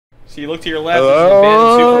So you look to your left, this is an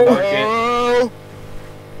abandoned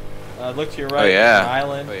supermarket. Look to your right, oh, yeah. an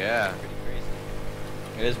island. Oh yeah.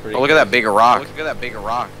 It is pretty. Oh, look at that big rock. Look at that big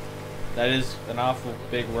rock. That is an awful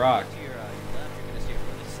big rock. To your left, you're gonna see a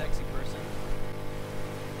really sexy person.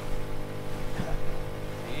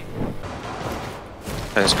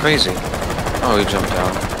 That's crazy. Oh, he jumped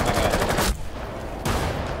down.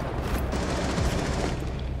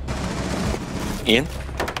 Ian?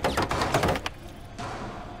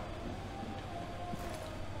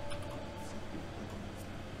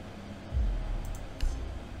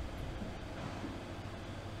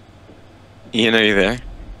 Ian, are you there?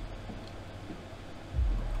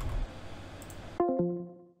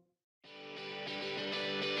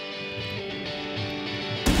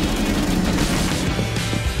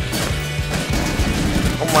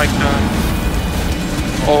 Oh my god.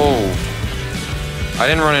 Oh. I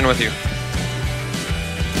didn't run in with you.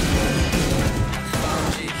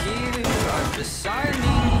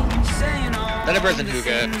 That a person who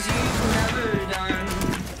got.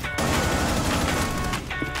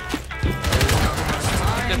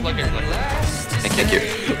 Thank you.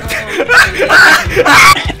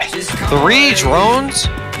 3 drones?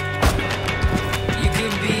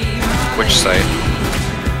 Which site?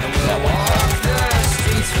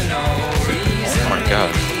 Oh my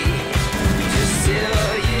god.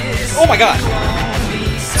 Oh my god!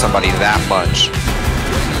 Somebody that much.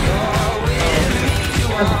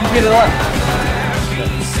 Get it up.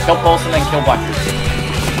 Kill Pulse and then kill Bucket.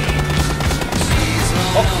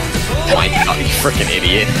 Oh my god, you freaking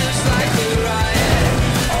idiot.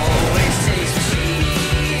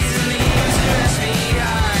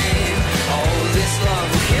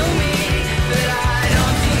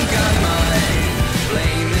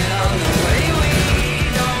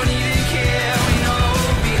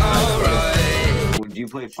 You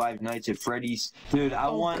play Five Nights at Freddy's, dude. I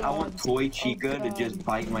want Toy Chica to just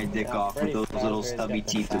bite my dick off with those little stubby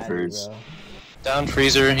teeth of hers. Down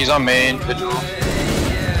freezer, he's on main.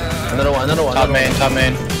 Another one. Top main.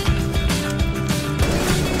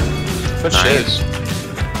 Good shit.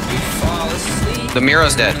 The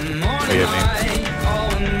Mira's dead. Oh yeah,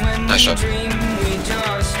 man. Nice shot.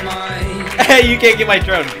 Hey, you can't get my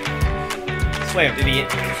drone. Slammed,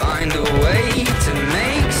 idiot. Find a way to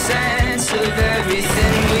make sense of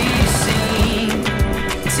everything we've seen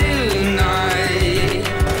tonight.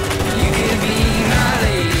 You could be my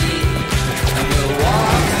lady, and we'll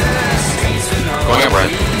walk the streets for no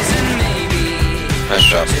reason, maybe. Nice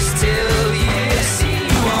job. Just till you see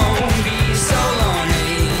you won't be so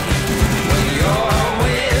lonely when you're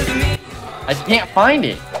with me. I can't find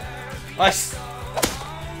it. Nice.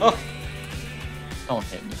 Oh, Don't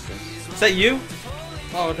hit me, sis. is that you?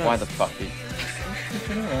 Oh no. Why the fuck, dude?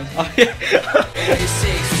 Oh, yeah.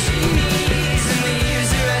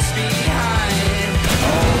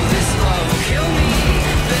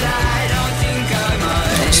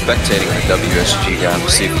 I'm spectating the WSG guy to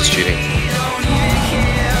see if he's cheating.